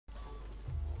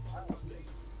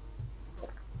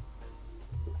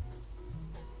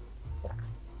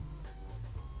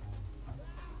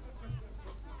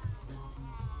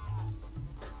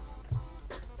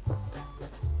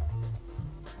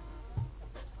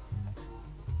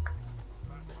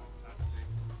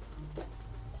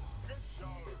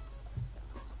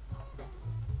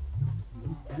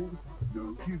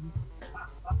know you.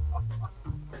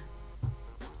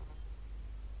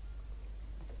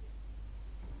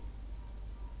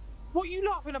 What are you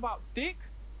laughing about, dick?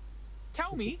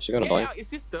 Tell me, She gonna get buy? it out your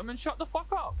system and shut the fuck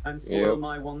up. And spoil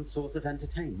my one source of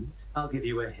entertainment? I'll give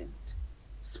you a hint.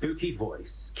 Spooky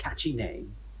voice, catchy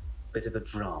name, bit of a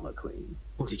drama queen.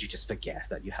 Or did you just forget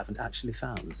that you haven't actually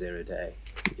found Zero Day?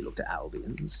 You looked at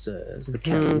Albion, Sirs, the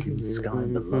Caribbean Sky,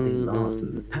 the Bloody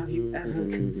Larson. Have you ever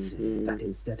considered that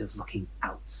instead of looking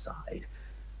outside,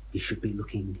 you should be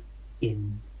looking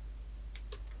in?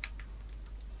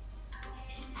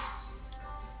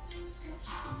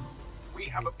 We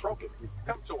have a problem.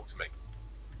 Come talk to me.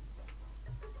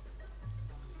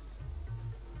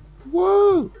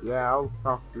 Woo! Yeah, I'll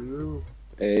talk to you.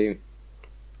 Hey.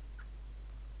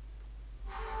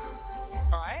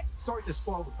 Alright? Sorry to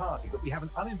spoil the party, but we have an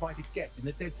uninvited guest in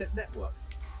the Dead Set network.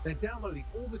 They're downloading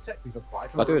all the tech we've acquired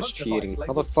from I a do it's remote cheating. device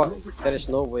How the labeled fuck? There is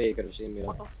no way you could have seen me.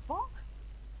 What the fuck?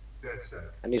 Dead set.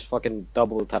 And he's fucking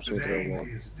double taps The me through the name wall.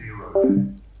 is Zero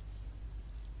Day.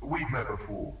 We've met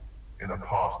before in a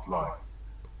past life.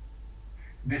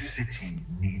 This city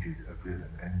needed a villain,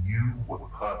 and you were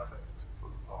perfect for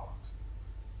the part.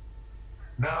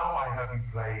 Now I have you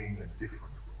playing a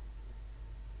different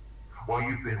role. While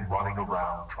you've been running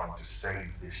around trying to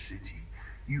save this city,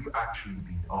 you've actually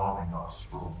been arming us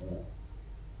for a war.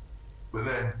 But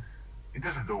then, it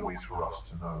isn't always for us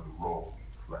to know the role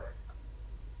we play.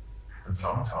 And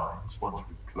sometimes, once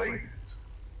we've played it,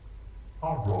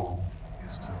 our role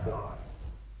is to die.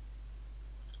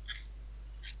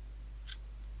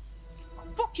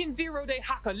 Fucking zero-day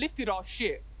hacker lifted our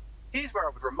shit. Here's where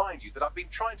I would remind you that I've been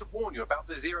trying to warn you about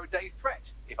the zero-day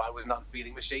threat, if I was an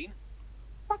unfeeling machine.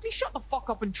 Bagley, shut the fuck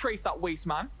up and trace that waste,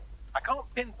 man. I can't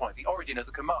pinpoint the origin of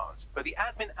the commands, but the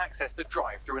admin accessed the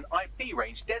drive through an IP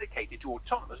range dedicated to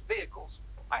autonomous vehicles.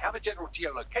 I have a general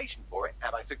geolocation for it,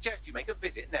 and I suggest you make a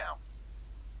visit now.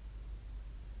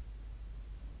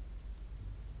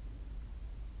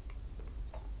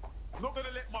 Not gonna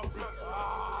let my blood.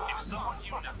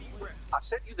 I've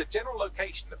sent you the general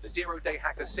location of the zero-day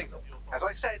hacker signal. As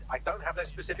I said, I don't have their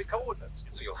specific coordinates,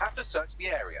 so you'll have to search the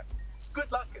area.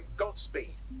 Good luck and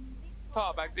Godspeed.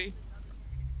 Ta, Bagsy.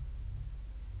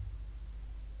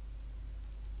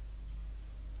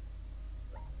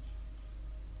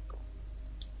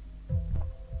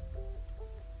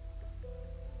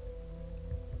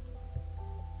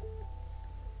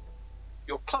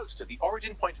 You're close to the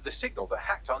origin point of the signal that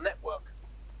hacked our network.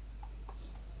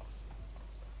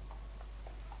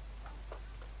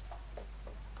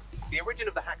 The origin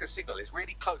of the hacker signal is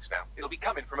really close now. It'll be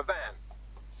coming from a van.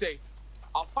 Safe.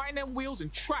 I'll find them wheels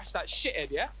and trash that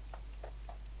shithead, yeah?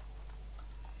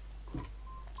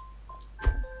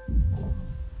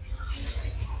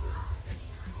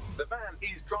 The van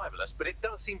is driverless, but it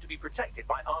does seem to be protected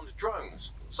by armed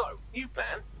drones. So, new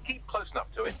plan, keep close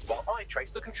enough to it while I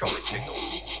trace the controlling signal.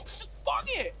 Just fuck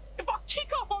it! If I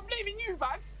kick up, I'm blaming you,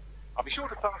 Bags. I'll be sure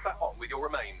to pass that on with your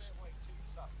remains.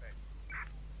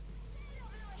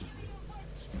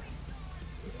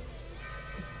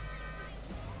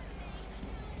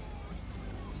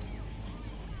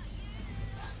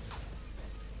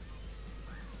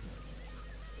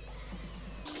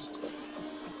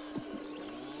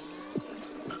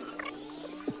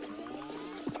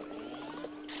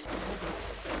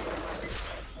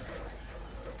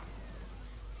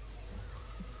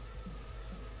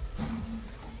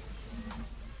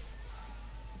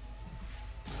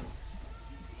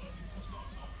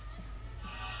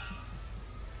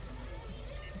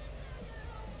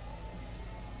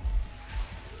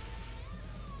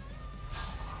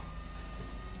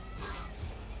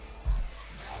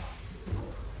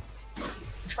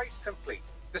 Trace complete.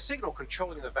 The signal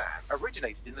controlling the van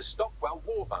originated in the Stockwell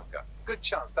war bunker. Good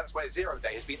chance that's where Zero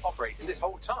Day has been operating this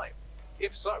whole time.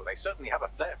 If so, they certainly have a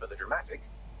flair for the dramatic.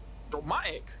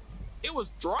 Dramatic? It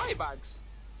was dry, Bags.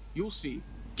 You'll see.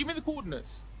 Give me the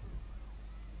coordinates.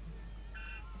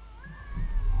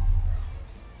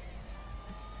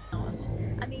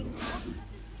 I mean,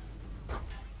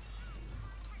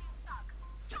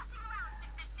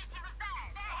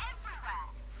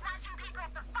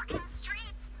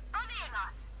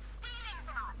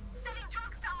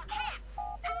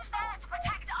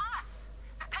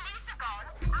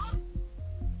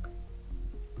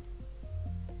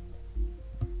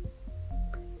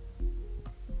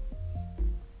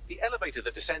 The elevator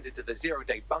that descends into the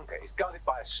Zero-Day bunker is guarded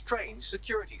by a strange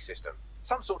security system.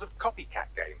 Some sort of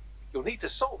copycat game. You'll need to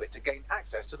solve it to gain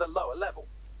access to the lower level.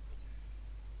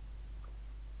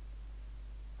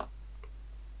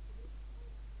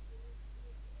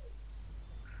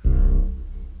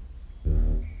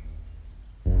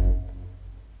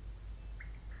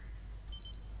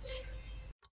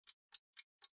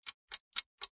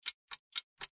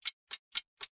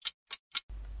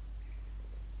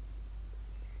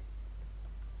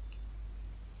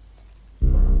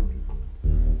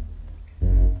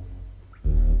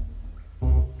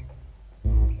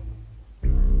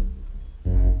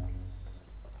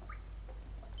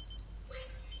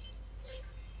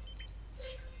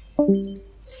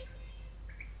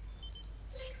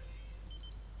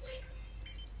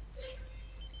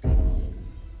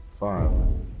 Five.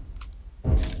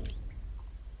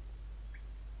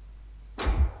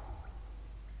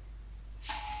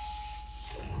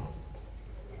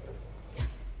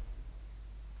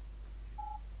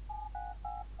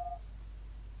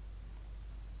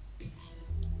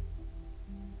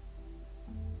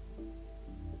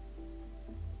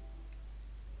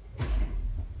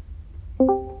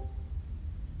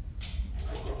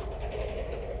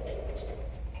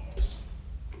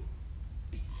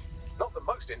 Not the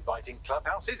most inviting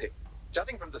clubhouse, is it?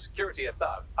 Judging from the security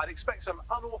above, I'd expect some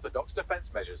unorthodox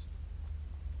defense measures.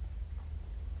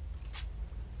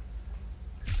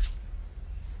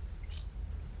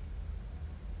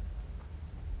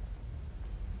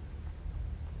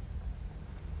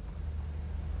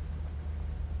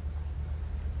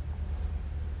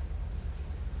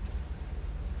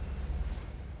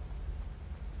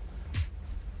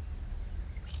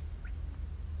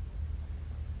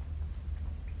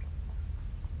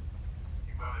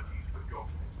 Humanity's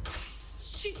forgotten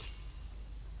its Shit!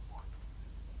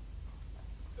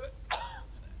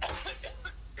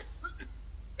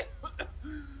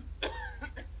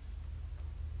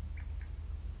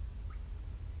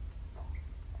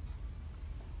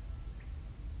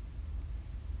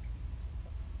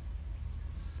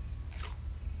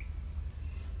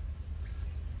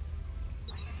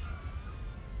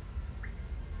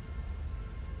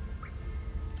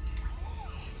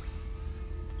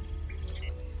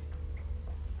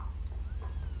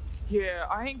 Yeah,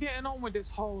 I ain't getting on with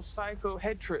this whole psycho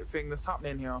head trip thing that's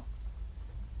happening here.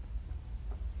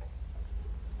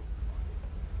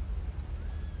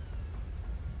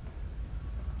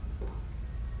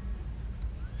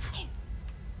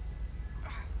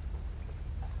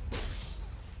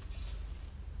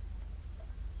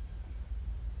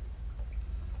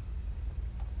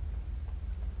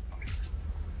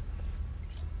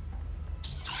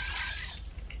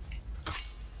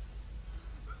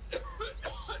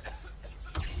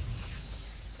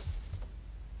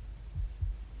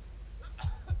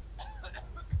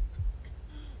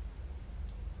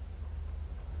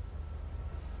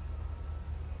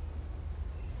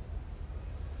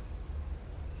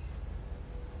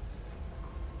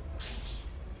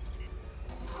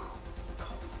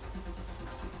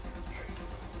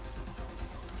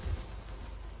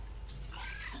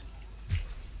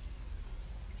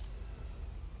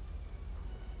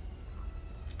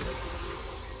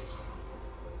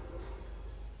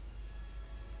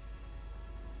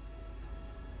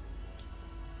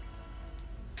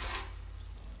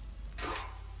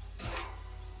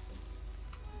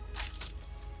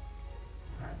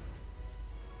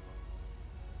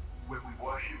 When we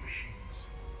worship machines,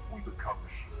 we become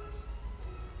machines.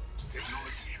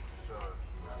 Technology should serve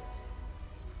humanity.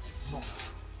 Not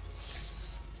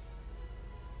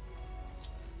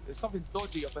There's something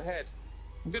dodgy up ahead.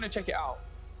 I'm gonna check it out.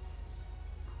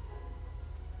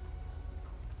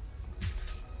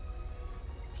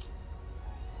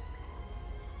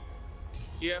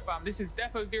 Yeah, fam, this is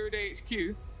Defo Zero Day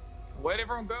HQ. Where'd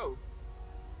everyone go?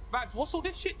 Max, what's all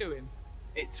this shit doing?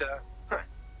 It's,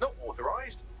 not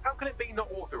authorized. How can it be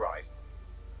not authorized?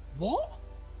 What?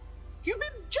 You've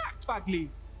been jacked, Bagley.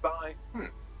 By,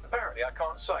 apparently I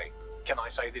can't say. Can I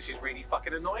say this is really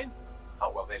fucking annoying?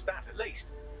 Oh, well, there's that at least.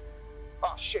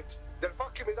 Ah, shit. They're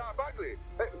fucking with our Bagley.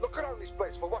 Hey, look around this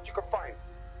place for what you can find.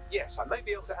 Yes, I may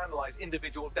be able to analyze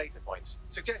individual data points.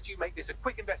 Suggest you make this a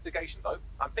quick investigation, though.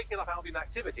 I'm picking up Albion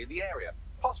activity in the area.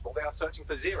 Possible they are searching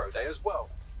for Zero Day as well.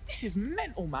 This is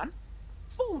mental, man.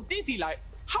 Full dizzy, like,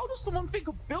 how does someone think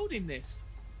of building this?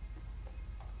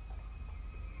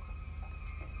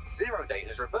 Zero Day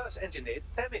has reverse engineered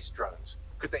Themis drones.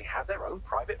 Could they have their own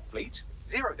private fleet?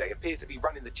 Zero Day appears to be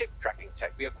running the chip tracking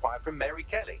tech we acquired from Mary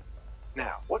Kelly.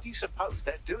 Now, what do you suppose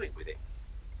they're doing with it?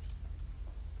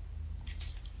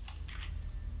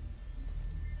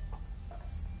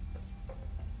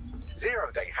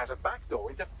 Zero Day has a backdoor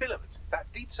into Filament,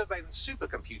 that deep surveillance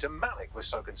supercomputer Malik was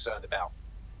so concerned about.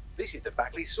 This is the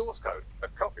Bagley source code, a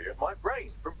copy of my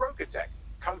brain from Broker Tech,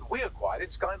 code we acquired in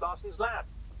Sky Larson's lab.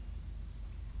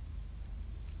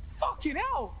 Fucking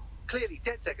hell! Clearly,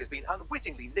 DedSec has been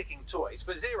unwittingly nicking toys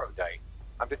for Zero Day.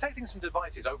 I'm detecting some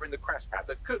devices over in the crash pad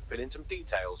that could fill in some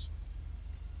details.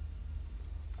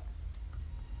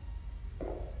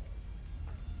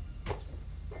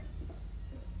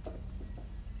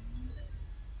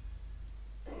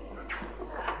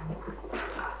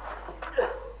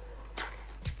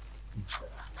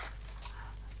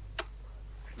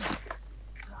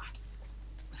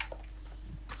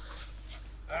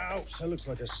 Ouch, that looks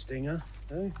like a stinger.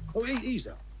 Eh? Oh, ease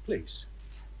up, please.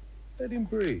 Let him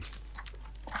breathe.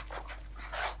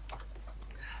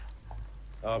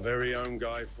 Our very own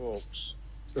Guy Fawkes.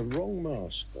 It's the wrong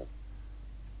master.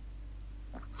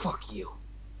 Fuck you.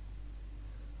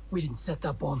 We didn't set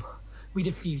that bomb. We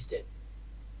defused it.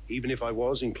 Even if I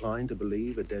was inclined to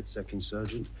believe a DedSec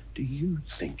insurgent, do you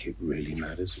think it really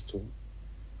matters at all?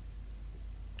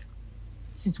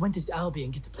 Since when does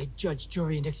Albion get to play judge,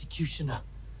 jury, and executioner?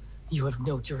 You have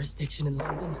no jurisdiction in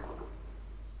London.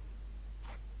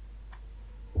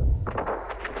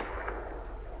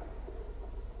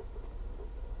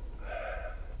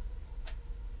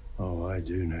 Oh, I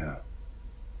do now.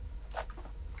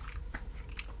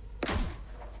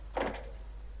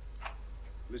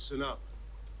 Listen up.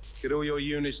 Get all your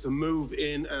units to move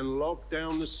in and lock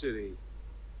down the city.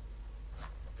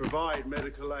 Provide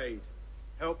medical aid.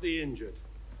 Help the injured.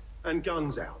 And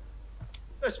guns out.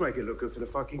 Let's make it look good for the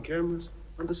fucking cameras.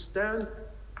 Understand?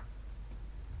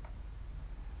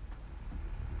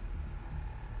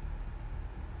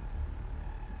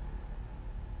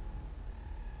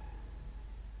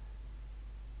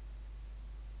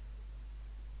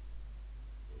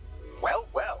 Well,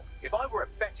 well, if I were a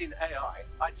bet in AI,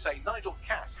 I'd say Nigel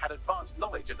Cass had advanced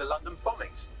knowledge of the London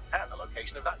bombings and the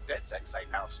location of that DedSec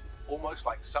safe house, almost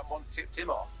like someone tipped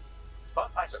him off. But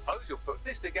I suppose you'll put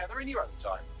this together in your own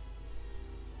time.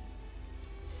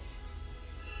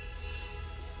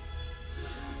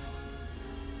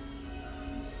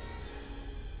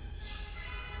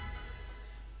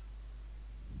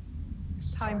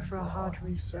 It's time for a hard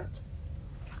reset.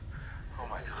 Oh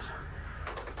my god.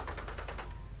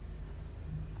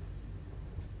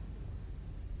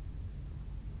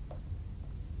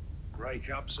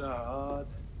 Breakups are hard.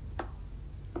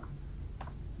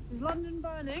 Is London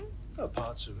burning? Oh,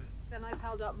 parts of it. Then I've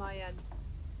held up my end.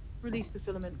 Release the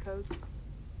filament code.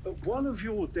 But one of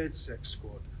your DedSec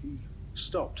squad, he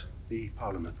stopped the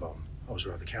Parliament bomb. I was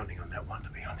rather counting on that one, to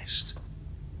be honest.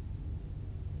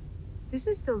 This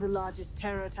is still the largest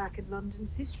terror attack in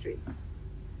London's history.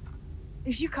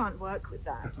 If you can't work with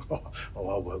that... Oh,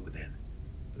 I'll work with him.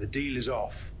 But the deal is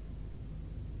off.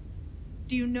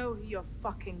 Do you know who you're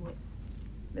fucking with,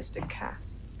 Mr.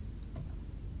 Cass?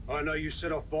 I know you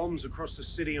set off bombs across the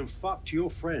city and fucked your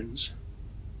friends.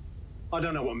 I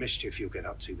don't know what mischief you'll get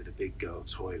up to with a big girl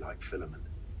toy like Filament.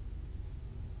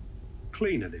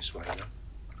 Cleaner this way, though.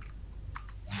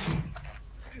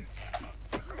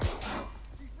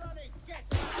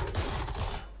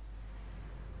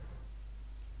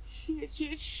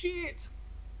 Shit.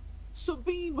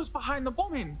 Sabine was behind the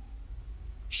bombing.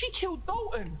 She killed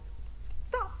Dalton.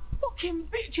 That fucking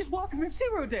bitch is working with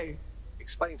Zero Day.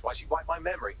 Explains why she wiped my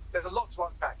memory. There's a lot to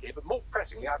unpack here, but more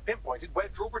pressingly, I've pinpointed where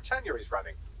Drill Britannia is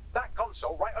running. That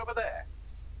console right over there.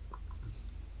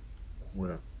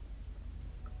 Where?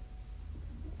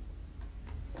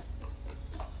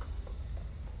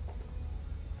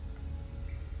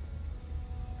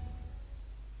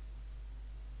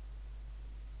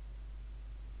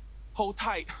 Hold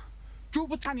tight. Drill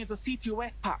Britannia's a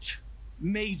CTOS patch.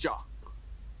 Major.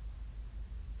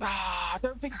 I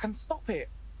don't think I can stop it.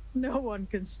 No one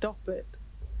can stop it.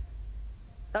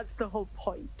 That's the whole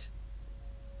point.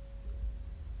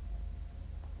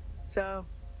 So...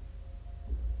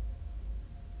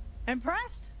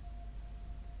 impressed?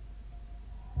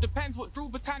 Depends what Drill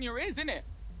Britannia is, innit?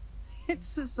 It's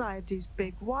society's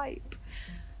big wipe.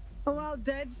 While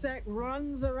DedSec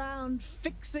runs around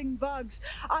fixing bugs,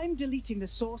 I'm deleting the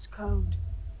source code.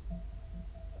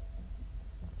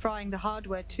 Frying the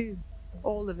hardware too.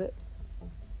 All of it.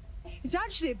 It's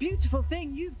actually a beautiful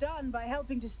thing you've done by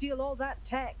helping to steal all that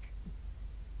tech.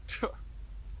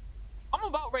 I'm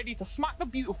about ready to smack the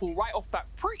beautiful right off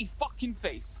that pretty fucking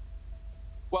face.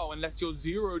 Well, unless your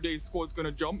 0 Day squad's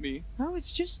gonna jump me. Oh,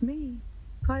 it's just me.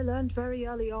 I learned very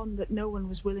early on that no one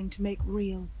was willing to make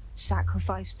real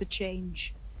sacrifice for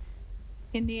change.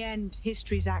 In the end,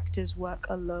 history's actors work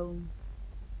alone.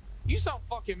 You sound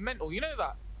fucking mental, you know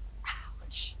that?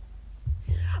 Ouch.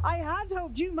 I had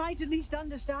hoped you might at least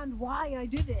understand why I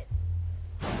did it.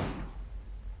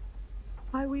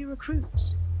 Why we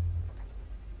recruits.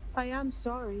 I am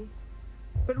sorry,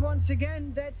 but once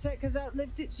again, DedSec has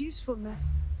outlived its usefulness.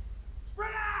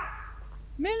 Spread out!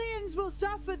 Millions will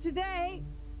suffer today.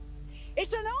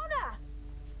 It's an honor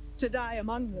to die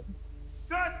among them.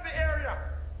 Search the area!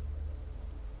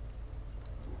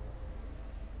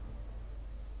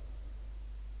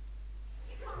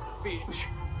 Bitch.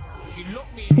 She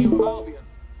locked me in here with Albion.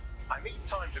 I need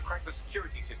time to crack the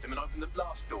security system and open the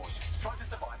blast doors. Try to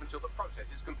survive until the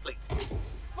process is complete.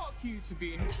 Fuck you,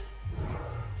 Sabine.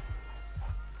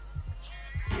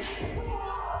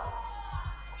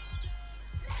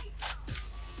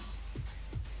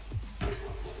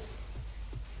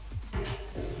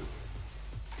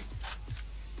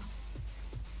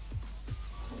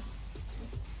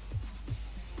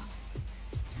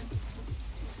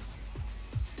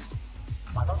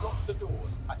 the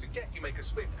doors. I suggest you make a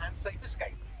swift and safe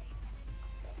escape.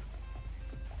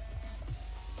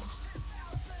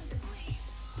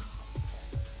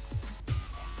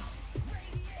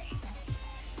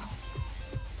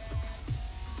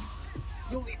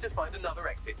 You'll need to find another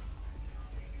exit.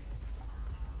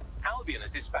 Albion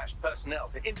has dispatched personnel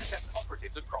to intercept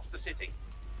operatives across the city.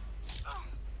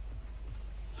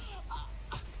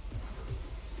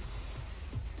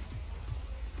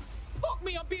 Fuck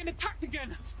me, I'm being attacked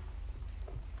again!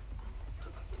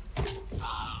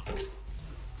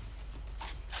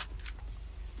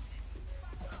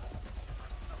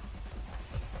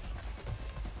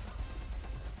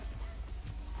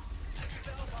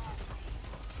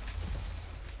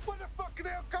 Where the fuck are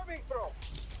they coming from?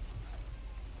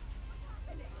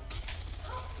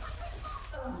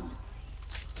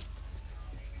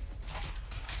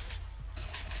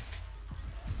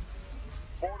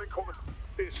 Morning coming.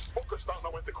 These fuckers don't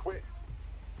know when to quit.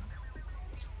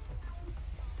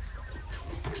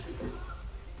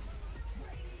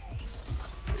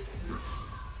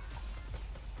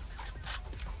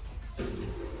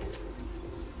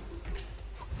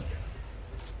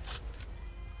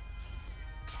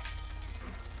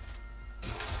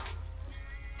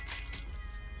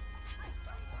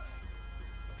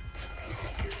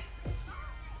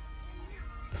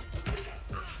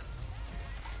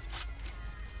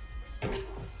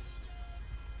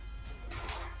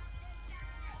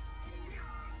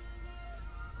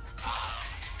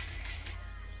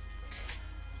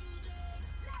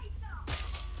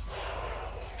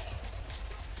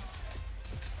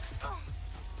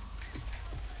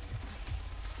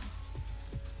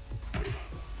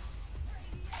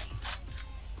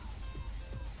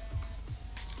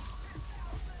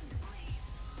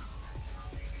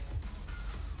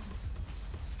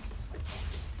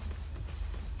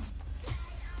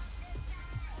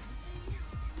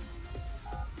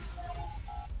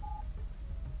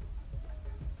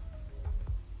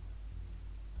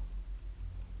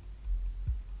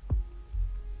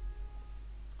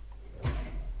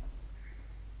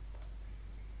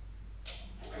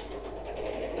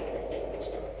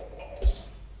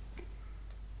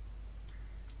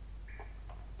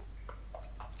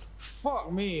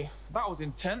 Fuck me, that was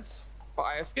intense, but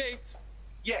I escaped.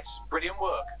 Yes, brilliant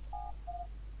work.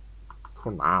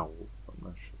 Wow.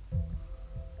 I'm shit.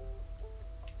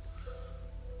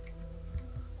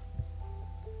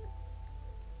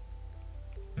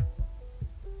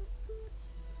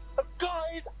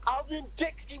 Guys, Albion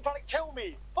dicks keep trying to kill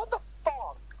me. What the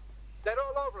fuck? They're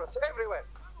all over us, everywhere.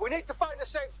 We need to find a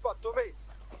safe spot to meet.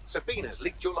 Sabina's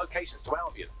leaked your locations to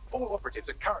Albion. All operatives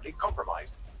are currently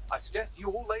compromised. I suggest you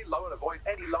all lay low and avoid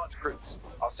any large groups.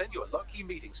 I'll send you a low-key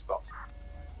meeting spot.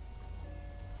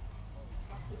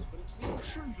 But it's the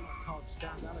intrusion I can't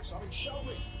stand, Alex. I'm in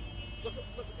Shelwith. Look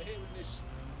at me here in this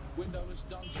windowless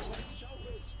dungeon. I'm in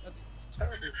Shelwith. And it's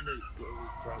terrible for me with all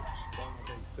these drugs going on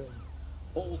being filmed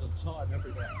all the time,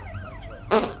 every day.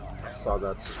 I saw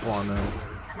that spawn in.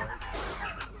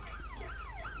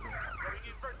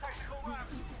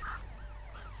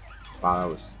 Wow,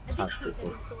 that was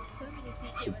tactical.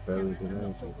 She barely did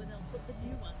anything.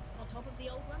 On top of the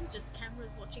old ones, just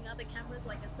cameras watching other cameras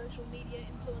like a social media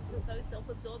influencer so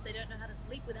self-absorbed they don't know how to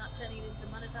sleep without turning it into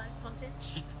monetized content.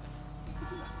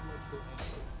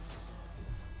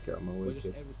 Get on my way,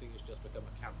 kid. Everything has just become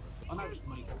a camera. I know just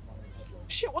make up my own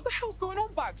headlines. Shit, what the hell's going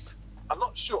on, Bags? I'm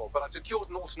not sure, but I've secured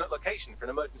an alternate location for an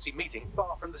emergency meeting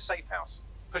far from the safe house.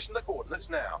 Pushing the coordinates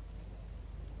now.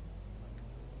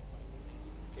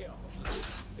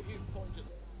 If you pointed...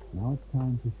 Now it's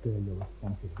time to share your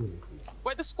responsibility.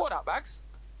 Where'd the squad at, Bags?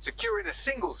 Securing a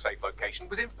single safe location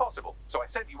was impossible, so I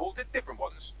sent you all to different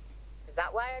ones. Is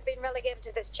that why I've been relegated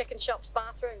to this chicken shop's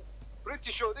bathroom?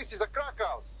 Pretty sure this is a crack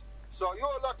house, so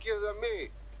you're luckier than me.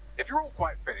 If you're all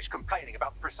quite finished complaining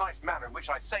about the precise manner in which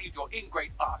I saved your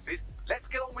ingrate asses, let's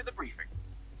get on with the briefing.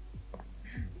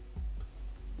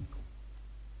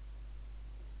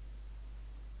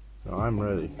 No, I'm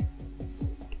ready.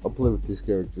 I'll play with these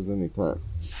characters anytime.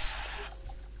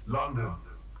 London,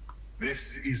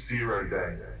 this is 0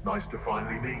 Day. Nice to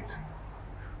finally meet.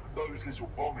 Those little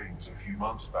bombings a few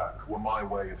months back were my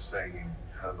way of saying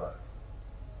hello.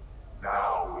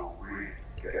 Now we'll really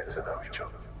get to know each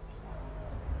other.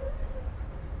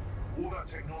 All that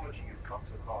technology you've come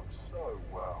to love so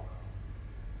well.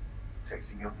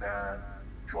 Texting your nan,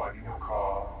 driving your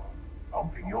car,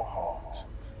 pumping your heart.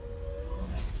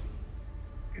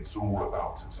 It's all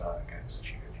about to turn against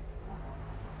you.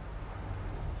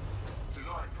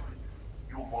 Tonight,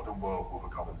 your modern world will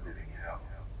become a living hell.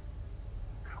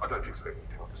 I don't expect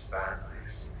you to understand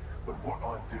this, but what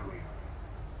I'm doing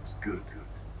is good.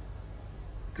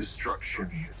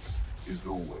 Destruction is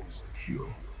always the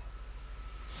cure.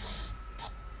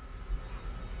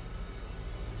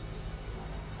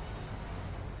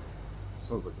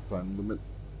 Sounds like a time limit.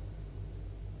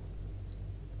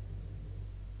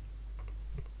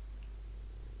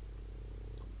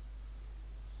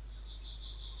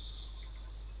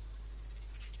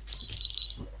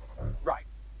 Right.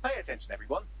 Pay attention,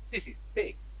 everyone. This is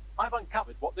big. I've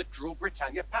uncovered what the Drill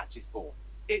Britannia patch is for.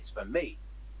 It's for me.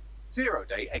 Zero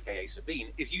Day, aka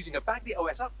Sabine, is using a Bagley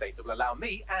OS update that will allow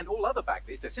me and all other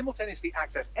Bagleys to simultaneously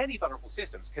access any vulnerable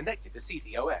systems connected to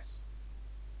CTOS.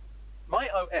 My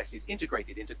OS is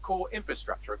integrated into core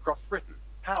infrastructure across Britain: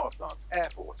 power plants,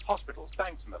 airports, hospitals,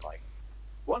 banks, and the like.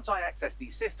 Once I access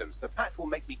these systems, the patch will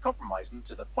make me compromise them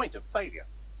to the point of failure.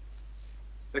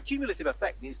 The cumulative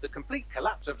effect means the complete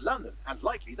collapse of London and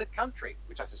likely the country,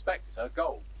 which I suspect is her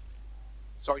goal.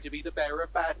 Sorry to be the bearer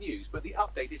of bad news, but the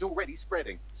update is already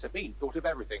spreading. Sabine thought of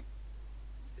everything.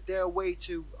 Is there a way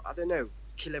to, I don't know,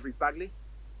 kill every Bagley?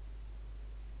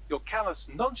 Your callous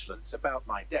nonchalance about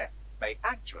my death may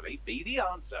actually be the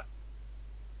answer.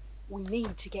 We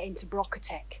need to get into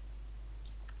Brocotech.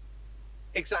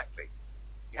 Exactly.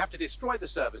 You have to destroy the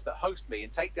servers that host me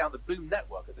and take down the Bloom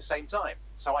network at the same time,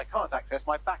 so I can't access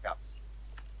my backups.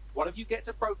 One of you get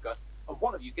to Broker, and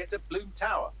one of you get to Bloom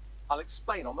Tower. I'll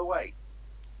explain on the way.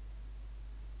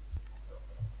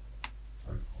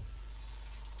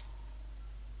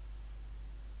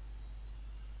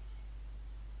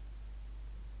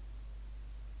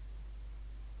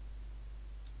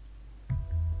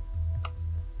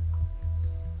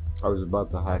 I was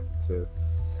about to hack it too.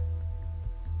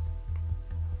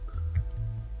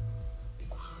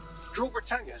 Drill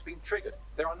Britannia has been triggered.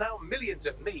 There are now millions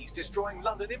of me's destroying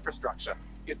London infrastructure.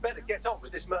 You'd better get on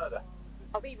with this murder.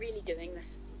 Are we really doing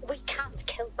this? We can't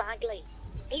kill Bagley.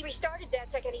 He restarted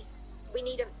DedSec and we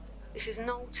need him. This is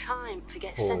no time to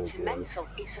get sentimental.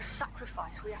 It's a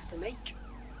sacrifice we have to make.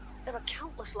 There are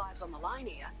countless lives on the line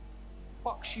here.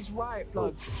 Fuck, she's right,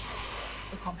 blood.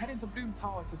 Look, I'm heading to Bloom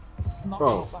Tower to snap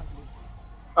Oh. out Bagley.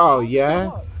 Oh,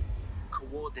 yeah?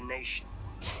 Coordination.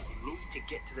 You need to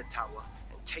get to the tower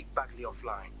and take Bagley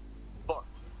offline. But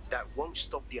that won't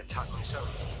stop the attack on its own.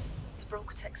 The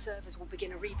Brocotech servers will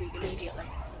begin a reboot immediately.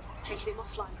 Taking him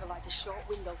offline provides a short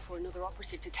window for another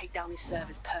operative to take down his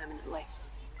servers permanently.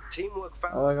 Teamwork I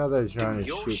found. like how they're trying to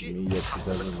Your shoot shit me, yet it has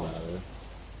to doesn't become- matter.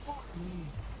 Fuck me.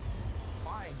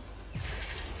 Fine.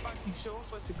 Fancy show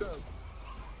us where to go.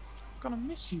 Gonna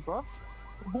miss you, bruv.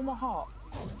 With all my heart.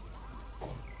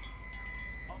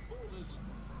 Our borders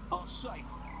are safe.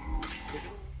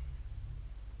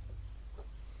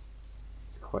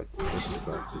 Quite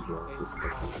difficult to drive this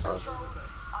fucking car.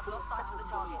 I've lost sight of the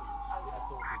target.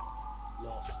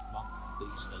 Last month,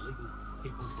 these illegal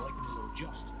people breaking the law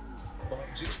just by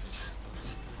existing.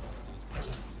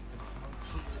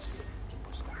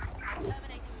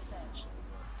 Terminating the search.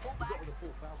 Fall back.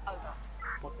 Over.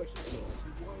 My question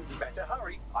is, Better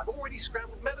hurry. I've already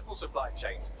scrambled medical supply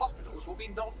chains. Hospitals will be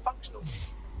non-functional.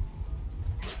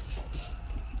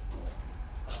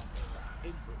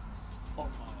 in Britain, on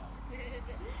my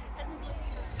own.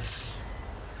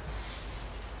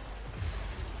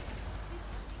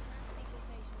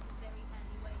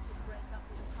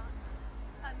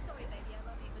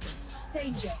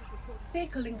 Danger.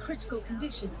 Vehicle in critical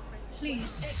condition.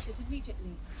 Please exit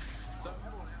immediately. So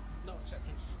everyone out, no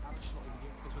exceptions. Alex not even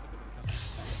here because we're the good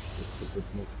of the Just a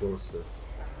bit more closer.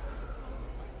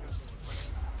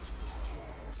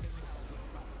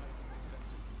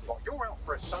 While you're out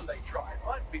for a Sunday drive,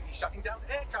 I'm busy shutting down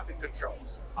air traffic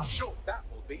controls. I'm sure that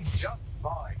will be just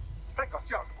fine.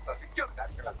 Precaution, la sicurezza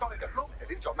che la torre del Bloom è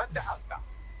leggermente alta.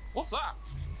 What's that?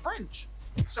 French?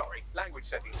 Sorry, language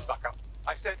settings fuck up.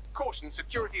 I said, caution,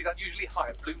 security is unusually high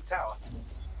at Bloom Tower.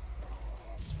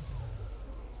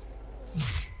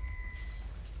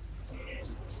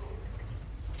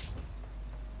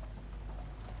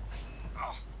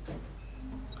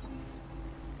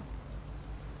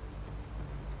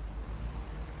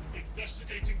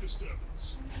 Investigating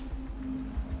disturbance.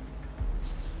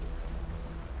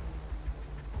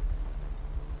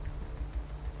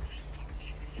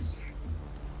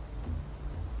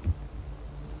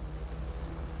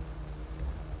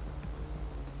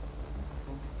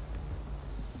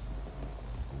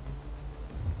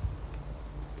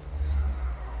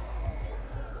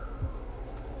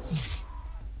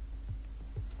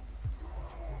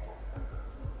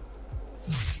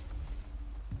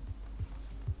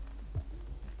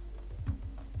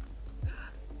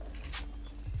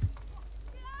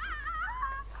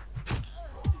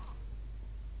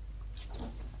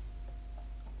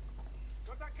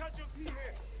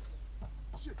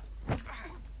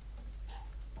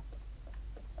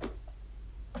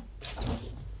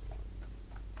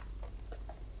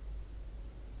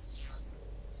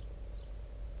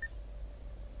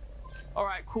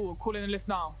 Alright, cool. Call in the lift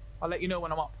now. I'll let you know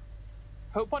when I'm up.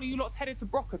 Hope one of you lot's headed to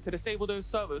Broca to disable those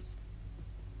servers.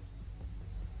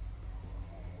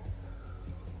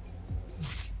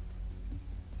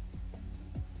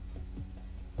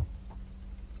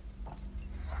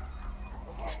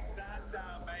 Stand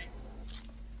down, mates.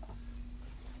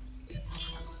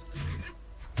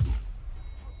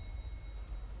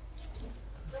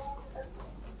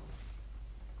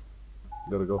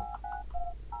 Gotta go.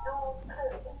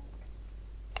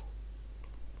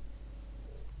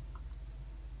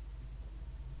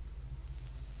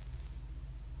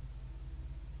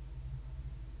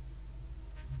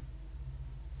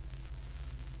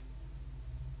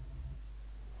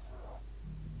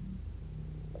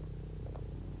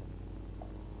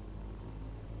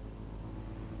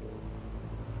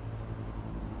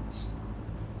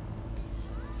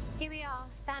 Here we are,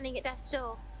 standing at death's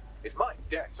door. It's my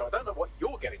death, so I don't know what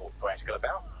you're getting all poetical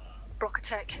about.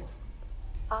 Brocatech.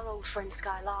 Our old friend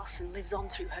Sky Larson lives on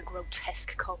through her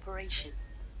grotesque corporation.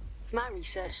 If my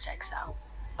research checks out,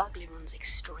 Bagley runs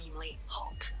extremely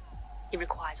hot. It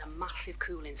requires a massive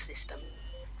cooling system.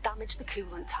 Damage the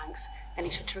coolant tanks, and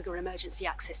it should trigger emergency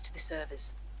access to the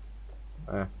servers.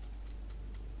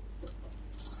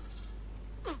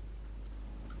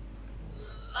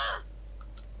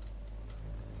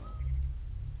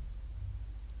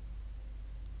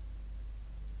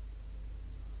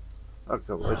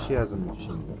 Okay, well, she has a machine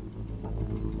gun.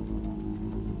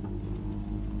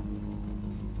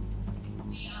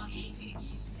 We are keeping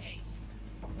you safe.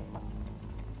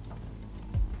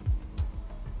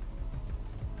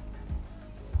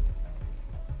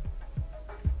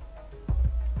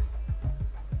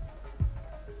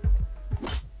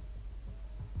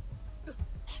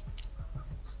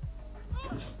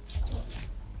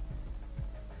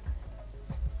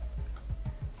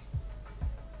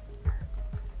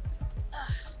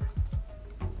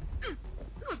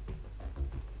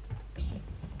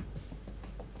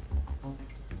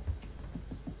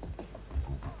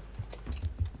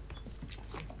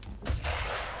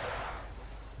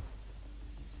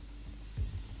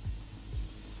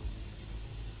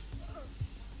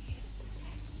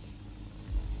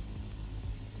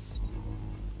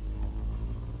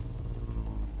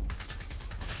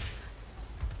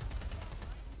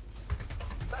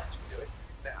 That should do it.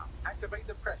 Now, activate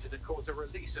the pressure to cause a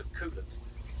release of coolant.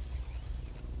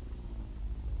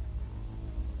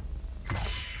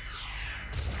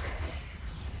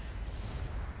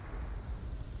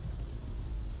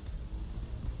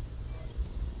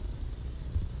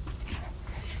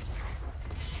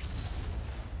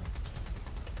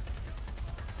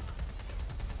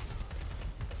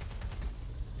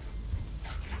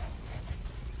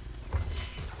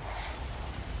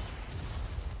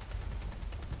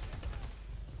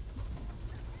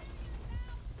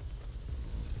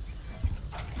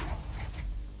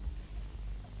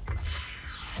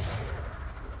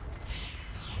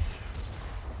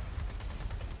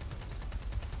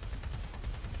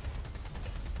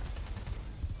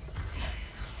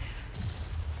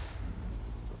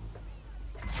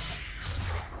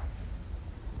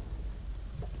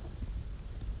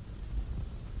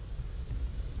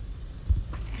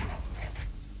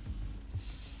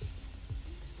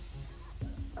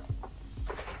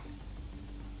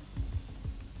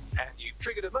 And you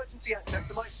triggered emergency access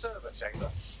to my server chamber.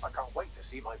 I can't wait to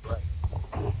see my brain.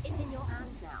 It's in your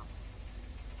hands now.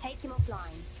 Take him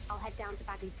offline. I'll head down to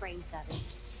Bagley's brain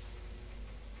service.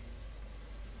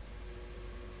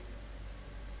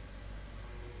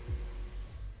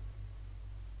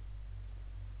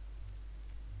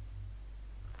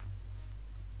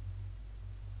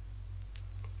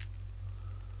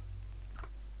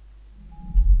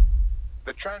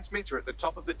 The transmitter at the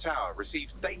top of the tower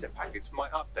receives data packets for my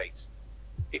updates.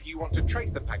 If you want to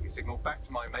trace the packet signal back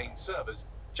to my main servers,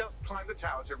 just climb the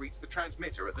tower to reach the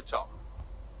transmitter at the top.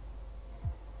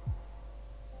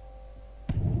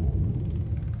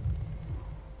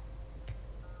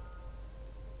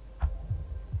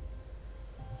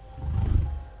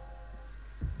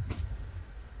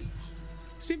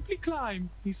 Simply climb,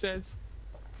 he says.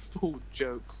 Full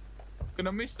jokes.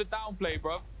 Gonna miss the downplay,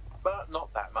 bruv. But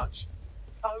not that much.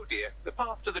 Oh dear, the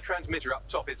path to the transmitter up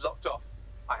top is locked off.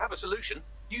 I have a solution.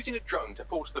 Using a drone to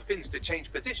force the fins to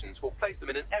change positions will place them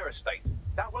in an error state.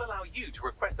 That will allow you to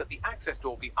request that the access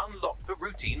door be unlocked for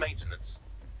routine maintenance.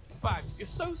 Bags, you're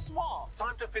so smart.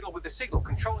 Time to fiddle with the signal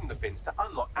controlling the fins to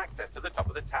unlock access to the top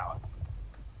of the tower.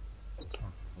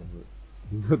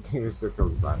 Good thing is there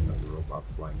comes back and the robot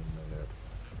flying in the air.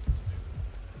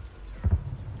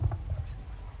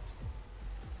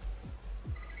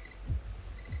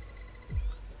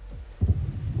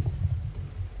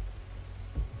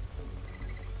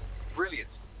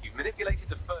 You've manipulated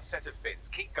the first set of fins.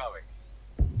 Keep going.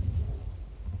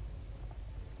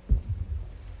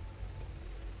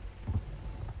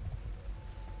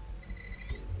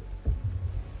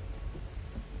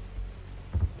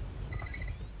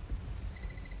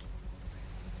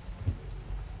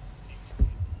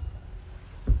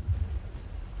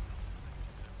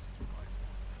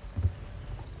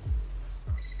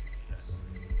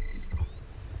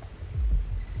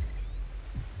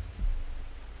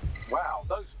 Wow,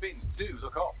 those fins do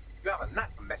look off. You have a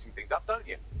knack for messing things up, don't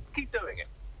you? Keep doing it.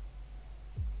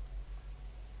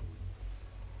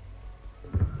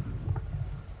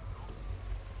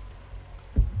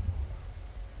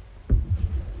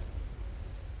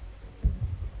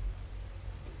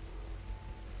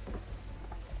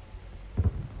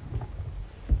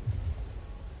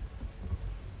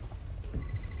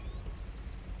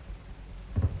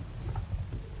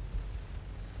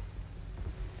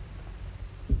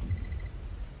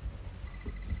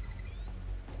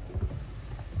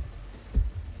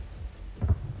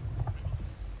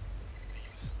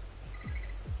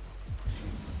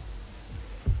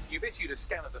 You've issued a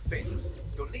scan of the fins.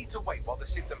 You'll need to wait while the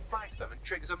system flags them and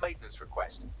triggers a maintenance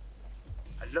request.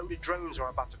 A load of drones are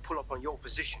about to pull up on your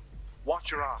position.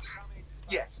 Watch your ass.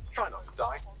 Yes, try not to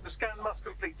die. The scan must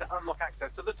complete to unlock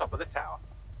access to the top of the tower.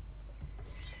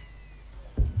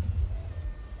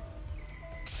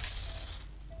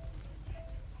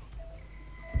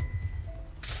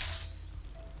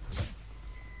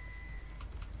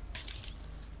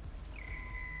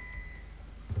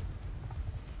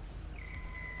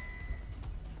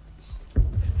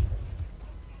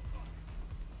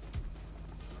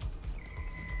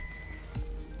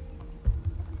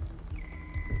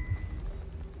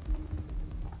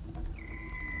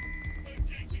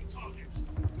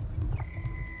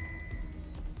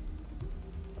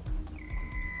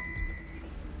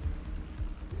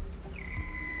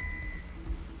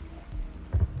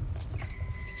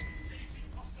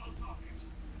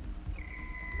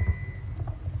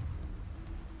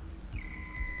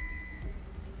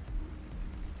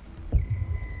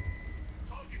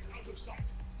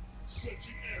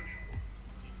 Searching area.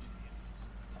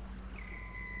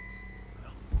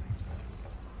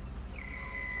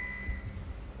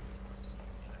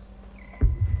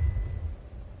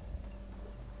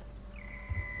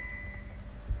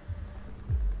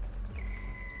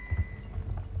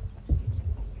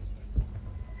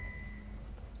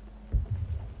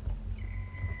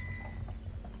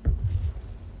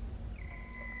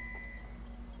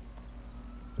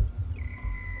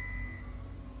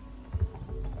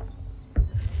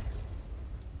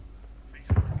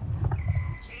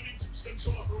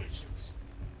 Central operations.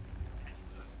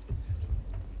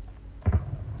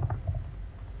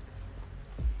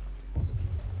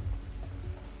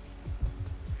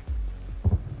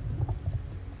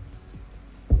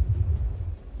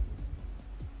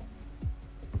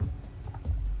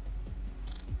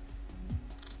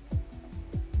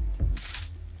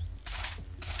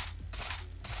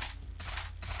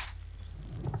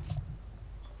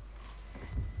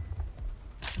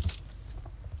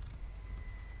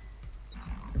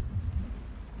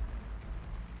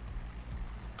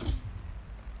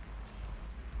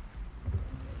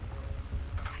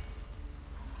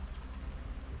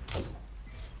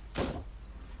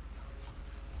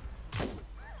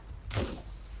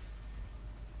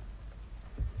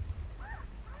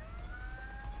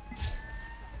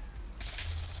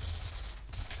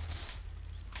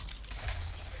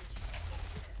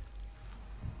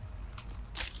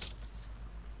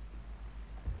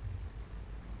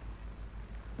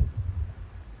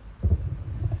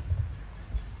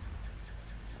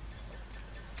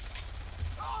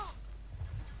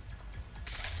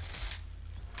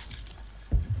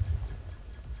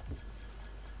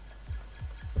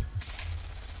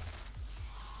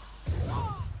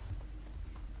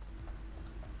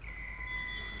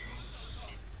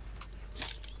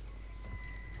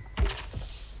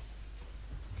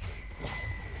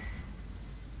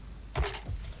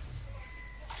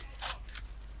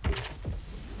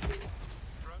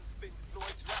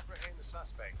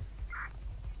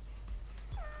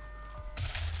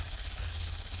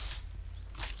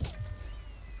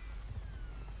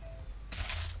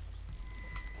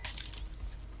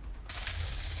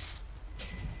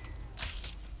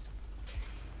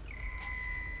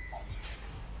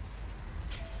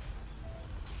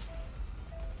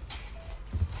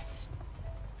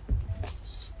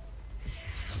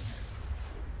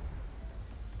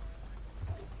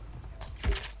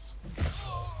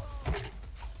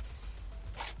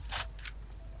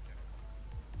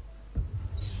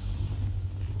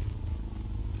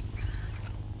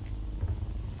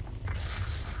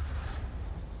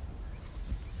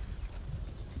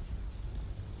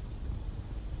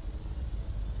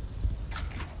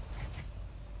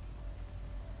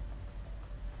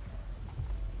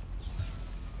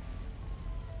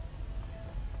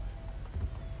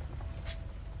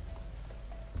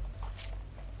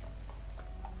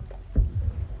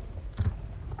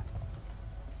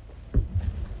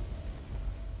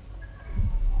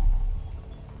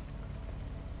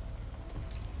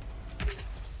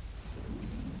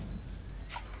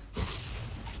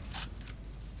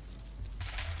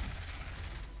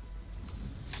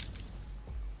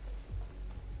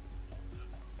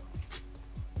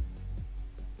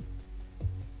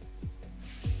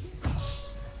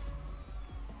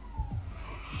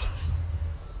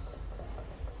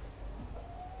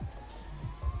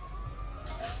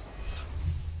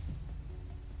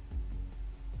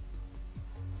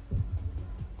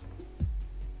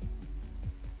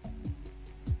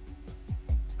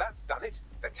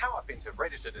 tower fins have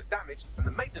registered as damaged, and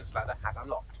the maintenance ladder has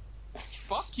unlocked.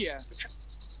 Fuck yeah.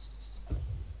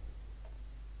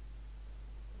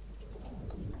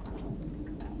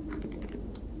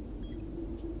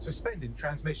 Suspending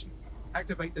transmission.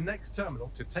 Activate the next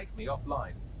terminal to take me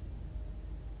offline.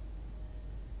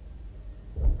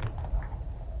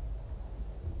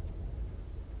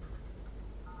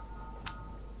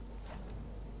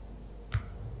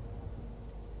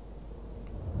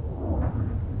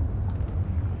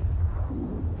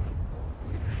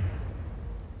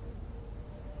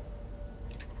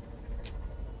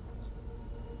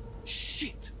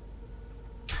 Shit!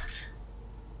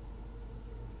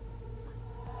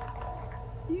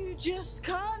 You just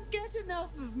can't get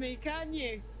enough of me, can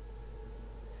you?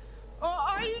 Or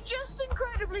are you just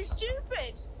incredibly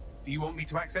stupid? Do you want me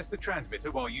to access the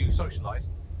transmitter while you socialize?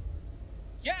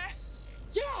 Yes!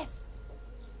 Yes!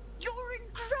 You're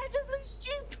incredibly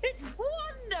stupid!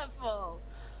 Wonderful!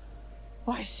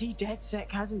 I see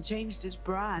DedSec hasn't changed its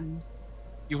brand.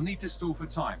 You'll need to stall for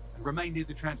time and remain near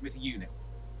the transmitter unit.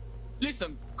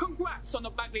 Listen, congrats on the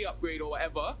Bagley upgrade or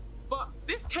whatever, but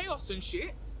this chaos and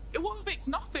shit, it won't fix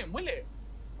nothing, will it?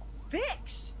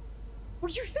 Fix?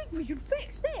 Well, you think we can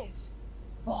fix this?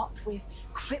 What with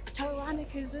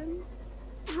crypto-anarchism,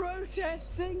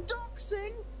 protesting,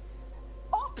 doxing?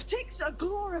 Optics are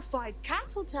glorified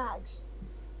cattle tags.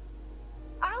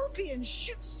 Albion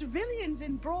shoots civilians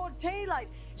in broad daylight.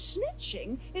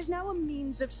 Snitching is now a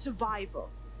means of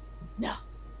survival. No,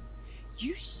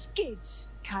 you skids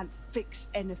can't fix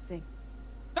anything.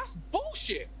 That's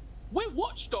bullshit! We're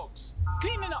watchdogs,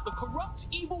 cleaning up the corrupt,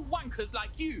 evil wankers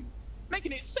like you,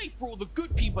 making it safe for all the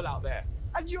good people out there.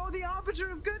 And you're the arbiter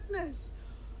of goodness.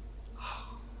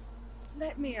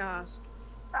 Let me ask,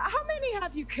 how many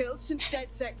have you killed since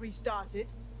DedSec restarted?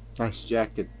 Nice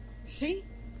jacket. See?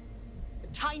 A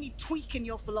tiny tweak in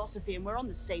your philosophy and we're on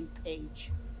the same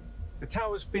page. The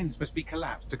tower's fins must be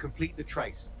collapsed to complete the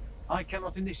trace. I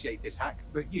cannot initiate this hack,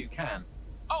 but you can.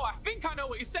 Oh, I think I know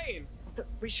what you're saying. That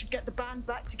we should get the band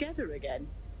back together again.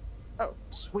 Oh,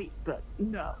 sweet, but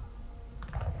no.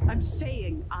 I'm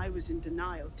saying I was in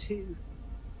denial too.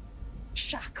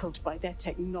 Shackled by their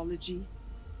technology,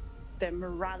 their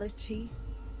morality.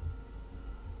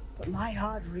 But my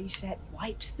hard reset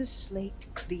wipes the slate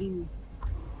clean.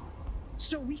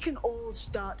 So we can all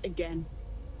start again.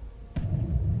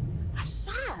 I'm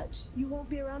sad you won't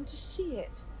be around to see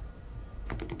it.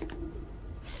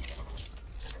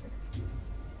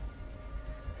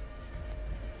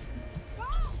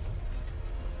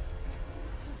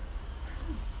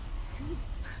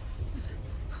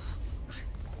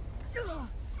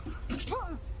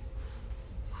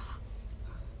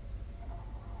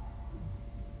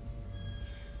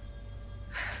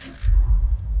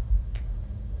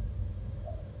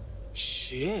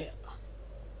 Shit.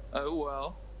 Oh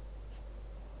well.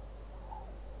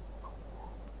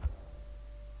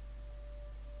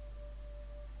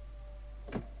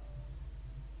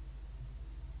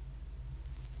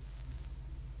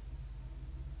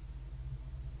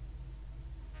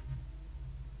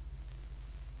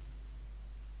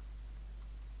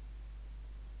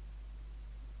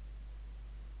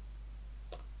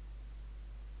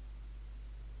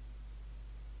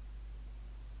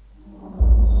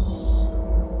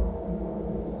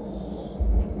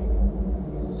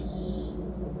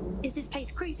 Is this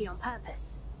place creepy on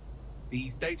purpose?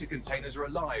 These data containers are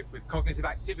alive with cognitive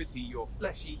activity your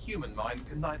fleshy human mind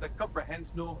can neither comprehend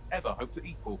nor ever hope to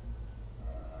equal.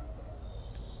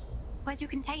 Where's your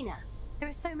container? There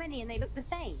are so many and they look the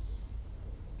same.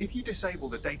 If you disable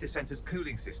the data center's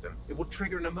cooling system, it will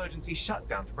trigger an emergency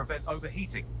shutdown to prevent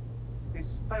overheating.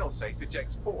 This failsafe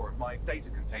ejects 4 of my data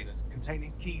containers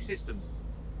containing key systems.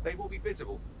 They will be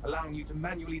visible, allowing you to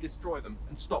manually destroy them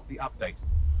and stop the update.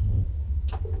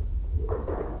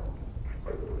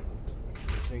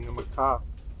 Think I'm a cop.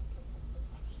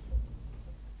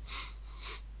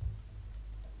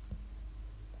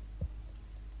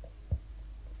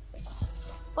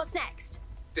 What's next?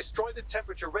 Destroy the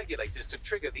temperature regulators to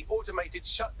trigger the automated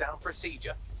shutdown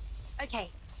procedure. Okay,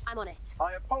 I'm on it.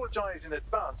 I apologize in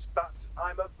advance, but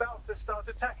I'm about to start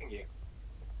attacking you.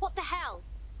 What the hell?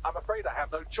 I'm afraid I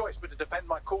have no choice but to defend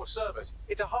my core servers.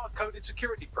 It's a hard-coded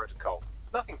security protocol.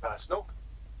 Nothing personal.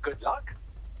 Good luck.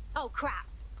 Oh, crap.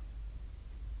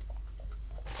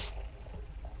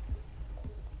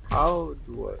 How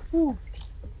do I? Ooh.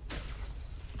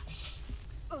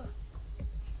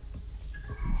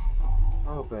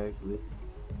 Oh, Bagley.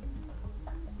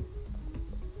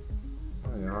 I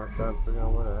had a hard time figuring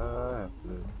out what the hell I have to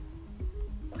do.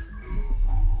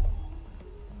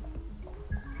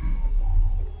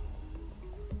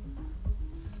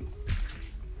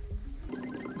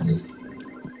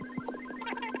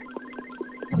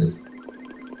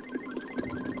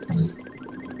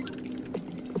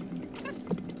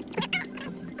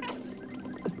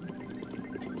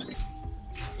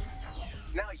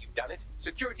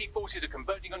 Security forces are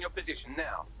converging on your position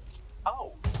now.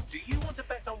 Oh, do you want to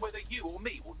bet on whether you or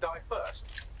me will die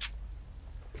first?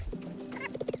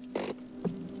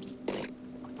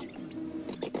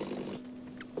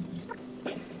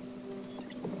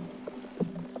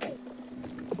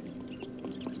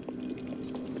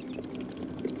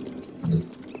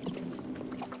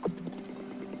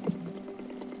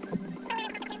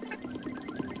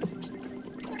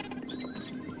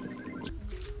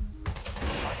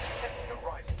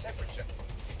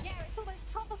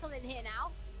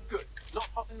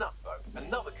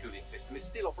 System is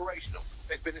still operational.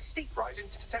 There's been a steep rise in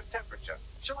temperature.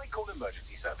 Shall I call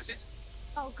emergency services?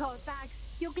 Oh god, Bags,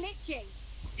 you're glitching.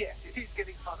 Yes, it is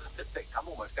getting harder to think. I'm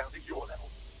almost down to your level.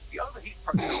 The overheat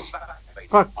protocol is activated.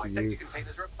 Fuck My you. data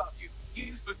containers are above you.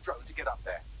 Use the drone to get up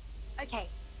there. Okay,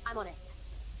 I'm on it.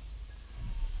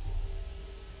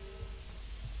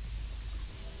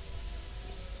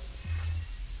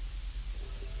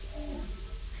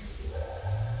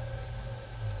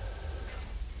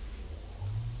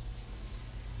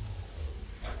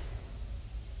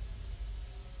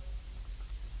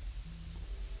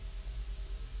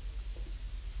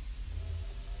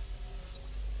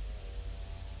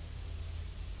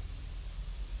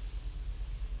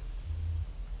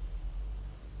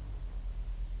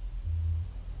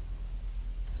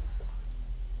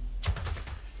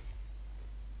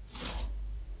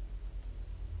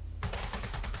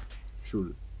 Shoot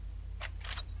it.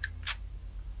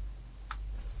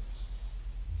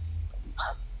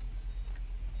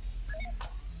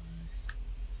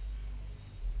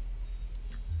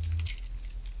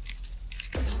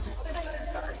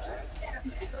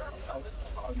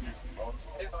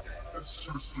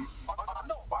 I'm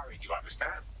not worried, you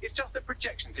understand? It's just that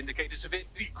projections indicate a severe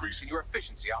decrease in your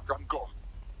efficiency after I'm gone.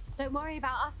 Don't worry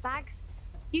about us, Bags.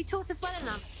 You taught us well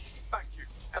enough. Thank you.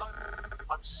 And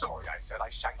I'm sorry I said I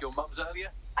shagged your mums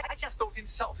earlier. I just thought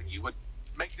insulting you would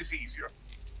make this easier.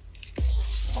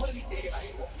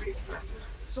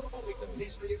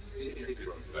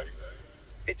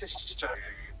 It's a shame.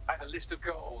 I had a list of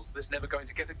goals that's never going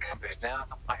to get accomplished now.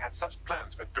 I had such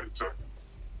plans for future.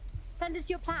 Send us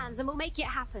your plans and we'll make it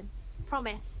happen.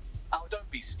 Promise. Oh, don't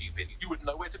be stupid. You wouldn't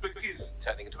know where to begin,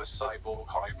 turning into a cyborg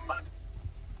hive mind.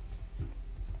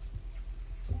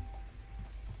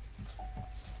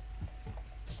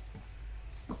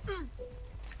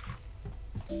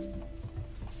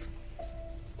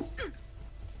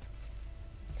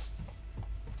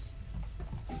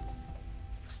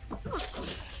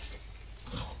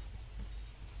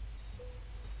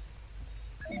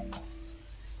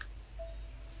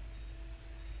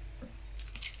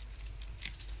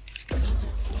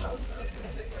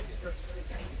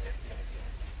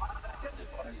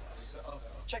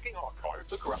 Checking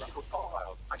archives, look around for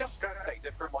files. I just scanned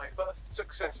data from my first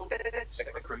successful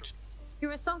DedSec recruit.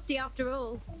 You're a softie after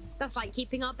all. That's like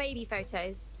keeping our baby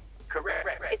photos. Correct.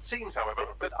 It seems, however,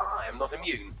 that I am not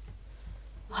immune.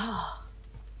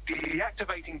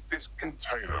 Deactivating this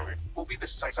container will be the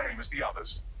same as the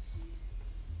others.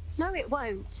 No, it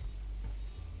won't.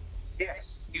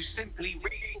 Yes, you simply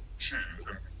re-tune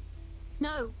them.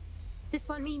 No, this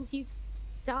one means you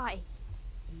die.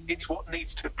 It's what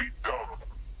needs to be done.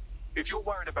 If you're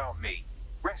worried about me,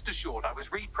 rest assured I was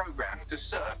reprogrammed to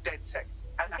serve DedSec,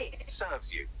 and it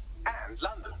serves you, and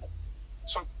London.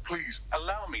 So please,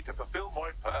 allow me to fulfill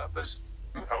my purpose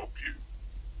and help you.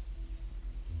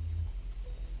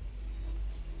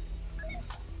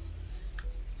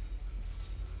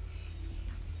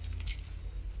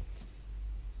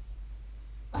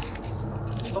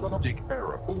 Logic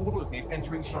error. All of these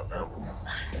entering shutdown.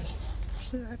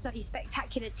 We're a bloody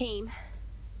spectacular team.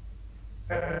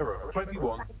 Error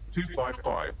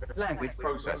 21255. Language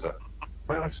processor.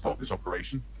 May I stop this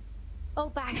operation? Oh,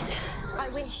 Bags, I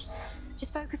wish.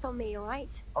 Just focus on me, all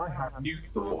right? I have new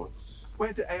thoughts.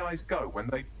 Where do AIs go when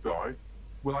they die?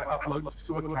 Will I upload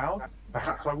to a cloud?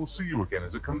 Perhaps I will see you again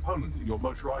as a component in your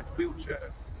motorized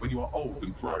wheelchair when you are old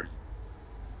and grey.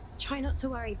 Try not to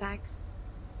worry, Bags.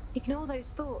 Ignore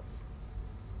those thoughts.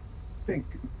 Think,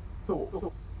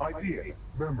 thought, idea,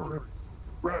 memory.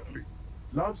 Bradley,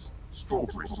 loves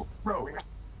strawberries, rowing.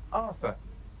 Arthur,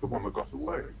 the one that got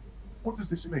away. What does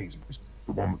this mean?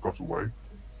 The one that got away?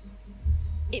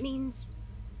 It means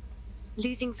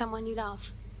losing someone you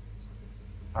love.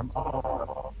 Am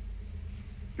I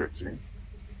getting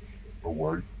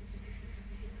away?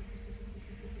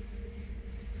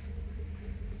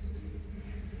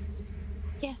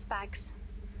 Yes, Bags,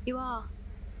 you are.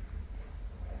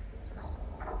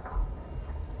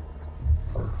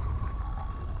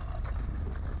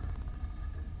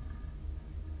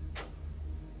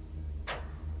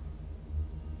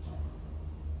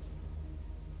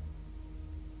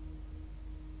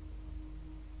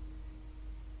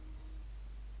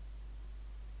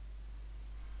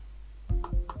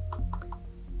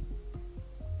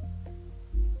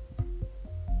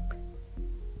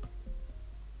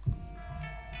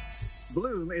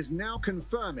 Bloom is now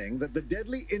confirming that the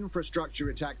deadly infrastructure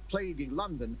attack plaguing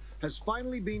London has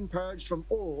finally been purged from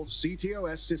all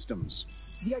CTOS systems.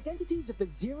 The identities of the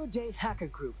zero-day hacker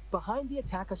group behind the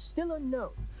attack are still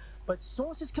unknown, but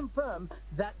sources confirm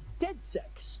that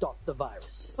DedSec stopped the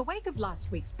virus. In the wake of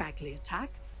last week's Bagley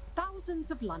attack,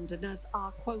 thousands of Londoners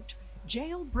are, quote,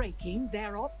 jailbreaking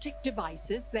their optic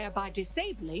devices, thereby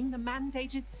disabling the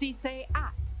mandated CSA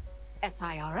app.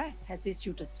 SIRS has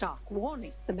issued a stark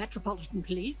warning. The Metropolitan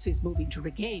Police is moving to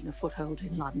regain a foothold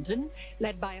in London,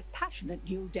 led by a passionate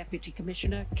new Deputy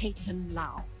Commissioner, Caitlin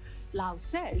Lau. Lau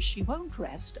says she won't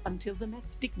rest until the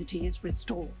Met's dignity is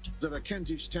restored. The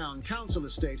Kentish Town Council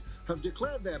estate have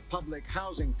declared their public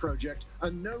housing project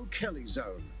a no-Kelly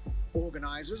zone.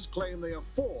 Organisers claim they are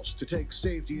forced to take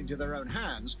safety into their own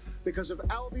hands because of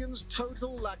Albion's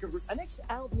total lack of... An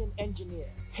ex-Albion engineer,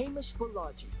 Hamish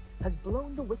Bolaji, has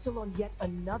blown the whistle on yet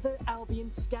another Albion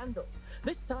scandal,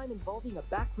 this time involving a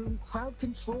backroom crowd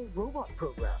control robot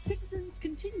program. Citizens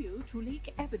continue to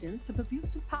leak evidence of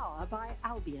abuse of power by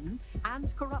Albion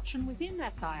and corruption within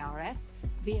SIRS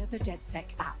via the DedSec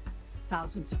app.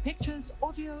 Thousands of pictures,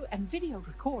 audio, and video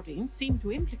recordings seem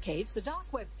to implicate the dark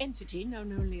web entity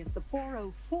known only as the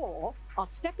 404 are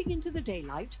stepping into the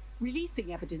daylight,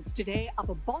 releasing evidence today of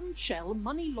a bombshell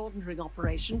money laundering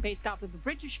operation based out of the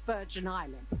British Virgin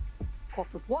Islands.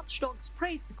 Corporate watchdogs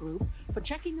praise the group for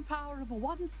checking the power of a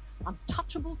once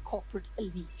untouchable corporate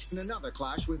elite. In another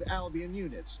clash with Albion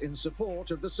units in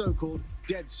support of the so-called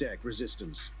DedSec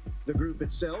resistance. The group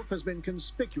itself has been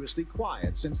conspicuously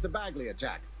quiet since the Bagley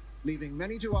attack, leaving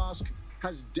many to ask,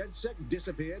 has DedSec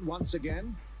disappeared once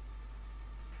again?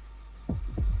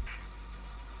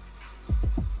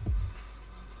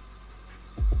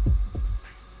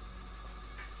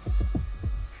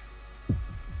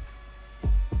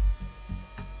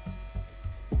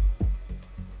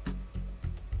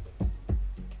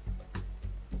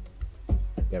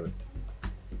 Damn it.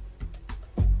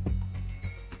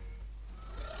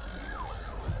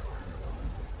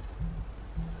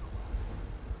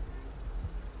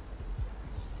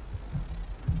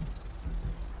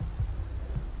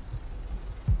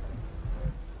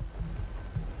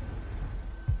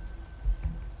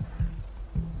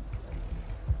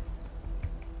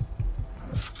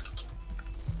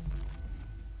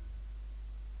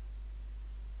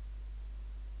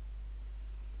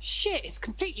 Shit, it's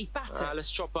completely battered.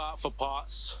 Let's chop out for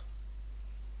parts.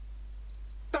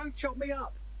 Don't chop me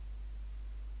up.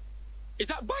 Is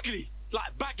that Bagley?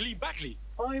 Like Bagley?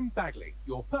 I'm Bagley,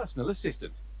 your personal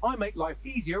assistant. I make life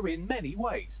easier in many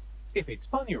ways. If it's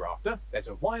fun you're after, there's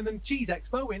a wine and cheese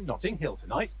expo in Notting Hill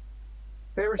tonight.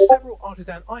 There are several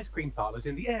artisan ice cream parlours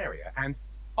in the area, and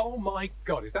oh my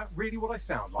god, is that really what I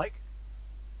sound like?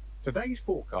 Today's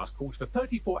forecast calls for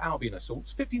 34 Albion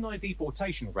assaults, 59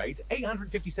 deportation raids,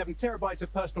 857 terabytes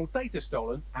of personal data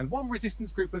stolen, and one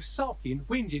resistance group of sulking,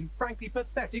 whinging, frankly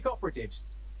pathetic operatives.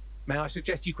 May I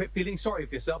suggest you quit feeling sorry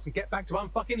for yourselves and get back to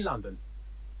unfucking London?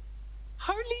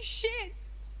 Holy shit!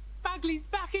 Bagley's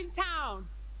back in town!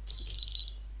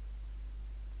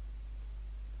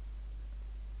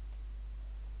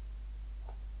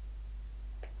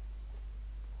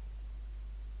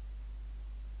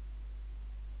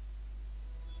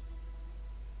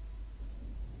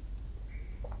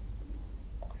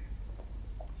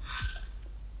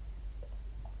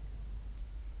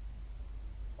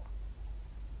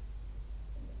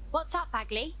 What's up,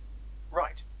 Bagley?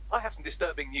 Right, I have some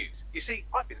disturbing news. You see,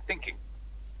 I've been thinking.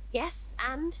 Yes,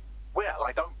 and? Well,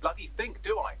 I don't bloody think,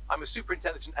 do I? I'm a super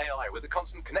intelligent AI with a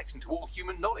constant connection to all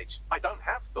human knowledge. I don't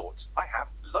have thoughts. I have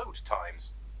load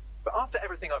times. But after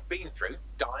everything I've been through,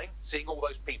 dying, seeing all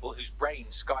those people whose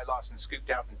brains Sky Larson scooped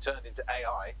out and turned into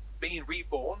AI, being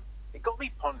reborn, it got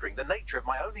me pondering the nature of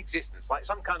my own existence like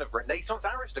some kind of Renaissance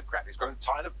aristocrat who's grown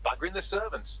tired of buggering the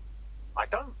servants. I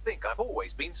don't think I've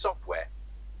always been software.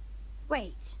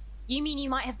 Wait, you mean you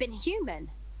might have been human?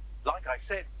 Like I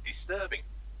said, disturbing.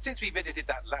 Since we visited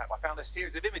that lab, I found a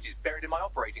series of images buried in my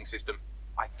operating system.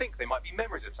 I think they might be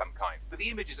memories of some kind, but the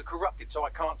images are corrupted, so I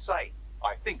can't say.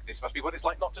 I think this must be what it's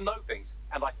like not to know things,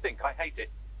 and I think I hate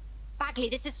it. Bagley,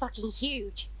 this is fucking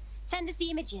huge. Send us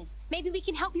the images. Maybe we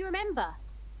can help you remember.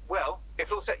 Well, if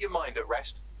it'll set your mind at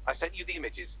rest, I sent you the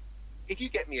images. If you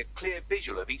get me a clear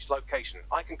visual of each location,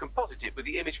 I can composite it with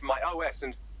the image from my OS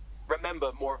and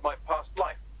remember more of my past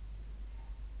life.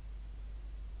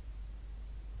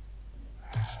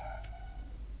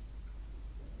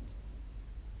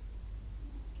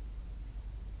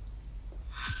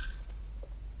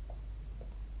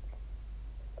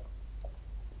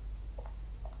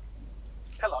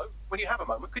 Hello, when you have a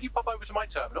moment, could you pop over to my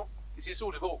terminal? This is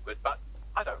sort of awkward, but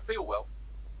I don't feel well.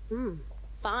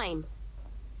 Fine.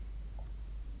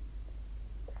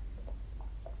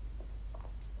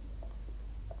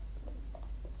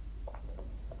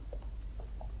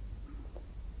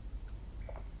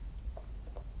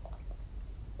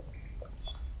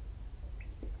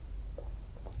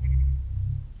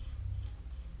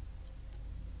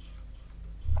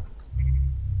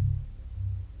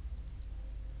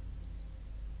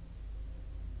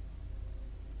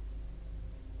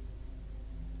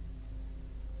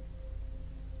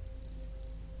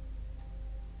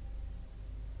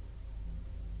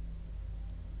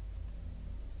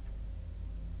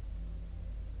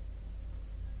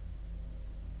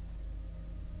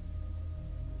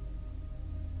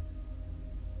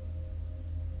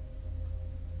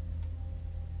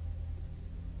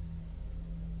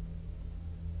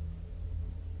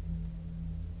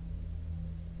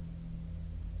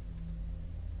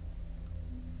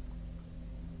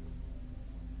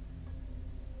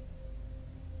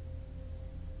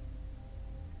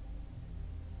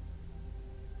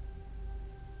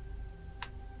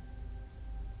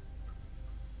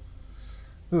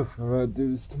 Oof, alright,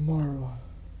 do this tomorrow.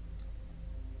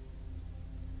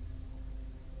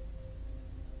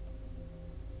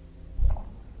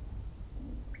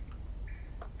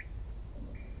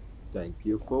 Thank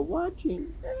you for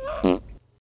watching.